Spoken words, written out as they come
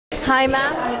Hi,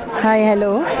 ma'am. Hi,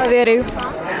 hello. Where are you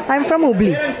from? I'm from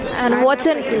Hubli. And what's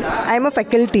your I'm a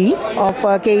faculty of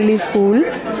Kaili School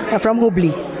from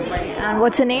Hubli.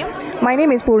 name? My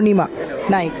name is Purnima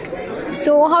Naik.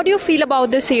 So, how do you feel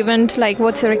about this event? Like,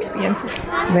 what's your experience?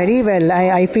 Very well.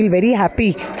 I feel very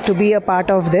happy to be a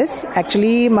part of this.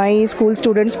 Actually, my school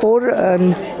students, 4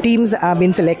 teams have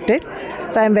been selected.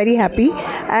 So I'm very happy.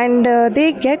 And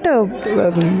they get a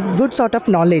good sort of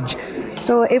knowledge.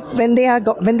 So when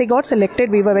they got selected,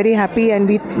 we were very happy, and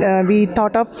we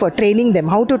thought of training them,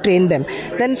 how to train them.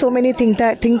 Then so many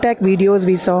ThinkTac videos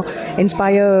we saw,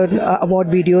 Inspire award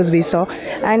videos we saw,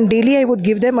 and daily I would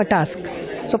give them a task.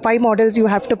 So 5 models you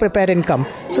have to prepare and come.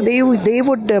 So they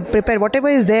would prepare whatever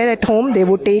is there at home. They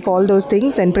would take all those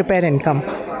things and prepare and come.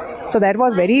 So that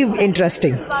was very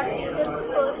interesting.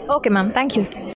 Okay, ma'am. Thank you.